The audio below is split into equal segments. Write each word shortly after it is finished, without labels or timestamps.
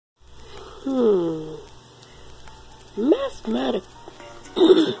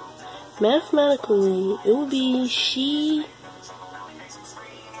Mathematically, it would be she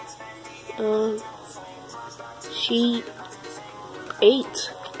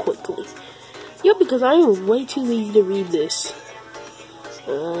ate quickly. Yeah, because I am way too lazy to read this.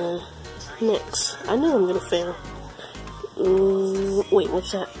 Next. I know I'm gonna fail. Wait,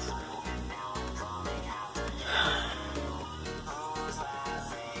 what's that?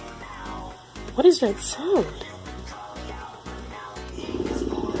 What is that sound?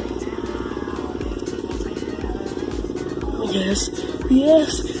 Yes,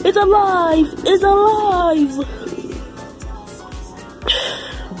 yes, it's alive! It's alive!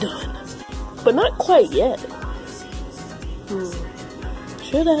 Done. But not quite yet.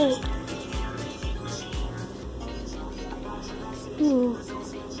 Should I?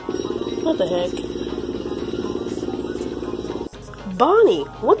 What the heck? Bonnie,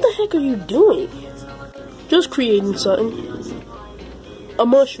 what the heck are you doing? Just creating something. A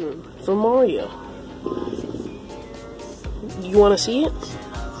mushroom for Mario. You want to see it?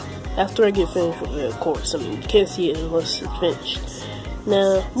 After I get finished with it, of course. I mean, you can't see it unless it's finished.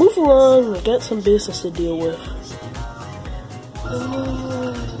 Now, move along. I got some business to deal with.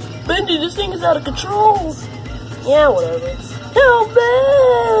 Benji, this thing is out of control. Yeah, whatever. Help me!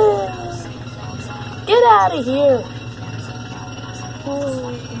 Get out of here.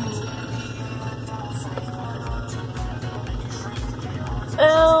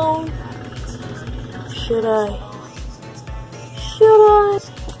 Ow. Should I?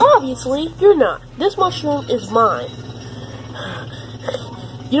 Obviously, you're not. This mushroom is mine.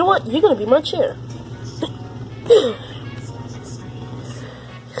 You know what? You're gonna be my chair.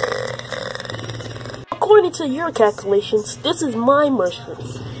 According to your calculations, this is my mushroom.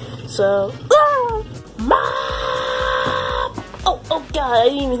 So, Mom! Oh God, I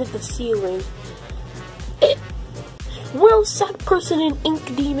didn't even hit the ceiling. Well, sad person and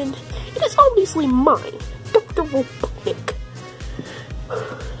ink demon, it is obviously mine, Dr. Robotnik.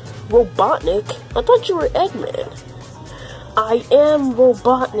 Robotnik? I thought you were Eggman. I am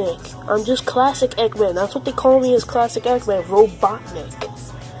Robotnik. I'm just classic Eggman. That's what they call me, as classic Eggman, Robotnik.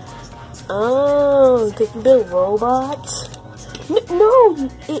 Oh, because you build robots? No,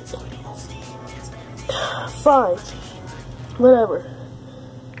 fine. Whatever.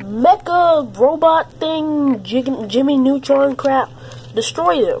 Mecha robot thing, Jimmy Neutron crap.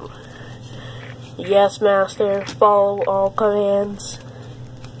 Destroy them. Yes, master. Follow all commands.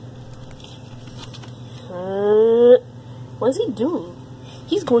 What is he doing?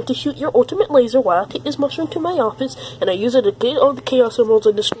 He's going to shoot your ultimate laser while I take this mushroom to my office and I use it to get all the chaos emeralds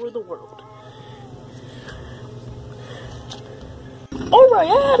and destroy the world. Alright,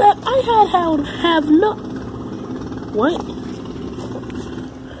 What?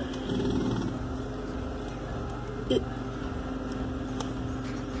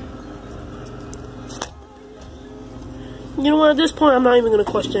 You know what, at this point I'm not even going to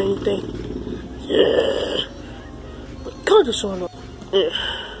question anything. Yeah. God, this one.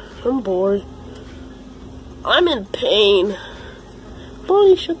 I'm bored. I'm in pain.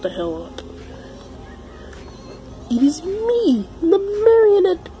 Bonnie, shut the hell up. It is me, the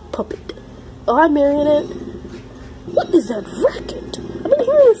marionette puppet. Oh, hi, marionette. What is that racket? I've been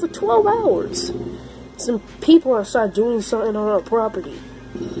hearing it for 12 hours. Some people outside doing something on our property.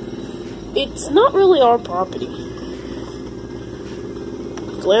 It's not really our property.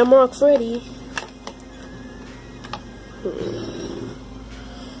 Glamrock Freddy.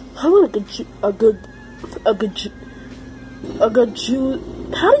 How about a good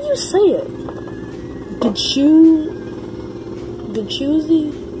how do you say it?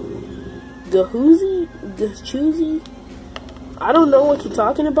 Gahoozy? I don't know what you're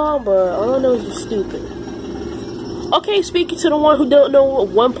talking about, but all I know is you're stupid. Okay, speaking to the one who don't know what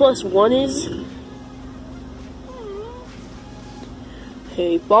 1 + 1 is.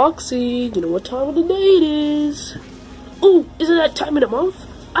 Hey, Foxy, you know what time of the day it is? Ooh, isn't that time of the month?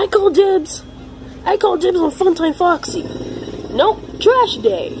 I call dibs on Funtime Foxy. Nope, trash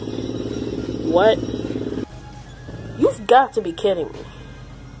day. What? You've got to be kidding me.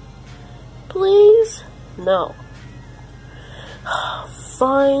 Please? No.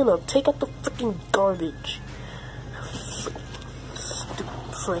 Fine, I'll take out the freaking garbage.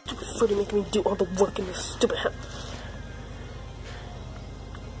 Stupid Freddy making me do all the work in this stupid house.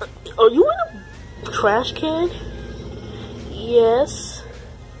 Are you in a trash can? Yes.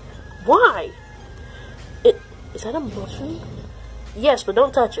 Why? Is that a mushroom? Yes, but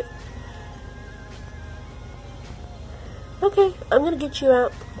don't touch it. Okay, I'm gonna get you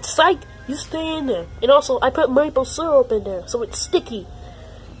out. Psych! You stay in there. And also, I put maple syrup in there, so it's sticky.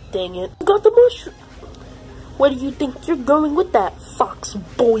 Dang it. I got the mushroom. Where do you think you're going with that, fox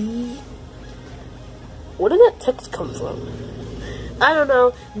boy? Where did that text come from? I don't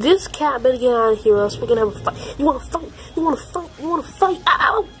know. This cat better get out of here, or else we're gonna have a fight. You wanna fight? You wanna fight? You wanna fight?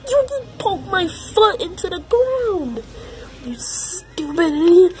 Ow! You poked my foot into the ground! You stupid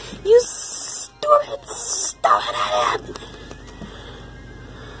idiot! You stupid idiot!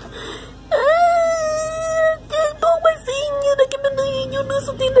 Just poke my finger! I can't believe you do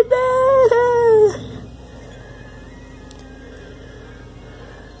something to that!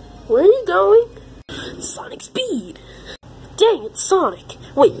 Where are you going? Sonic speed! Dang, it's Sonic!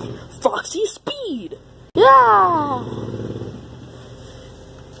 Wait, Foxy speed! Yeah!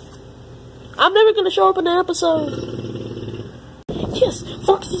 I'm never gonna show up in the episode! Yes,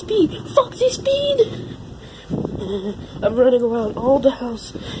 Foxy speed! Foxy speed! I'm running around all the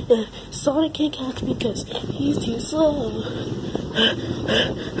house. Sonic can't catch me because he's too slow.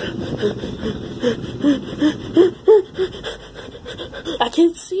 I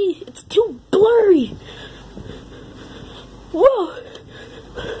can't see. It's too blurry. Whoa!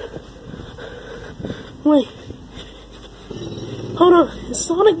 Wait. Hold on. Is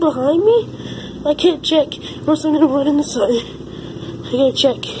Sonic behind me? I can't check. First I'm gonna run in the sun. I gotta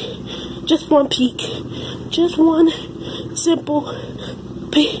check. Just one peek. Just one simple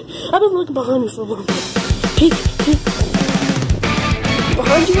peek. I've been looking behind me for a long time. Peek, peek.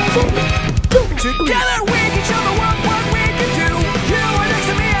 Behind you, together we can show the world what we can do. You are next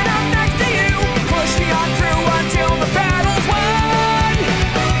to me and I'm next to you. Push me on through until the battle's won.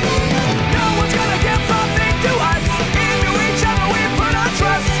 No one's gonna give something to us. Into each other we put our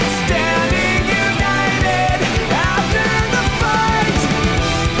trust. Standing united after the fight.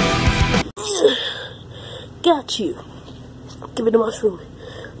 Got you. Give me the mushroom.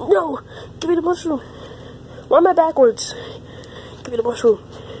 No! Give me the mushroom. Why am I backwards? Give me the mushroom.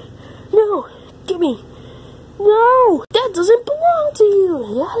 No! Give me. No! That doesn't belong to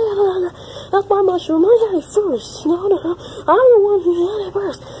you! That's my mushroom. I had it first. No. I'm the one who had it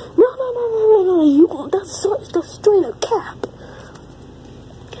first. No. You, that's straight up cap.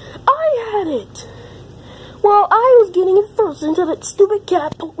 I had it! Well, I was getting it first until that stupid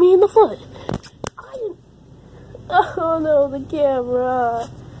cat poked me in the foot. Oh no, the camera.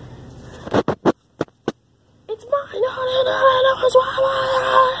 It's mine. No, it's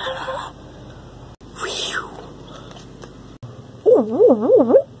mine. Phew.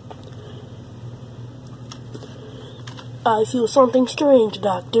 Ooh. I feel something strange,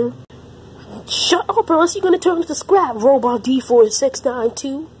 Doctor. Shut up, or else you're gonna turn into scrap, Robot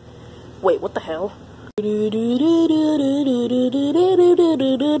D4692. Wait, what the hell?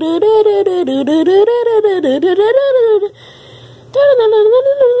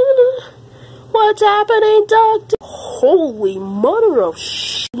 What's happening, Doctor? Holy mother of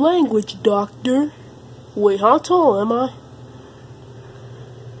language, Doctor. Wait, how tall am I?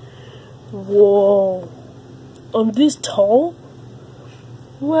 Whoa. I'm this tall?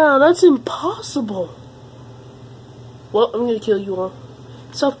 Wow, that's impossible. Well, I'm gonna kill you all.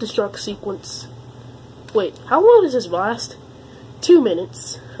 Self-destruct sequence. Wait, how long does this last? 2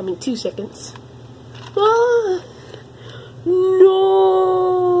 minutes. 2 seconds. Ah!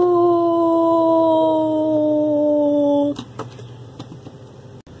 No!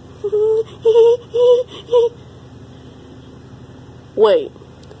 Wait.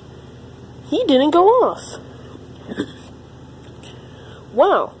 He didn't go off.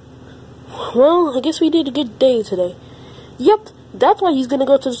 Wow. Well, I guess we did a good day today. Yep, that's why he's gonna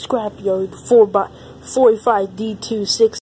go to the scrapyard 4x45 D26.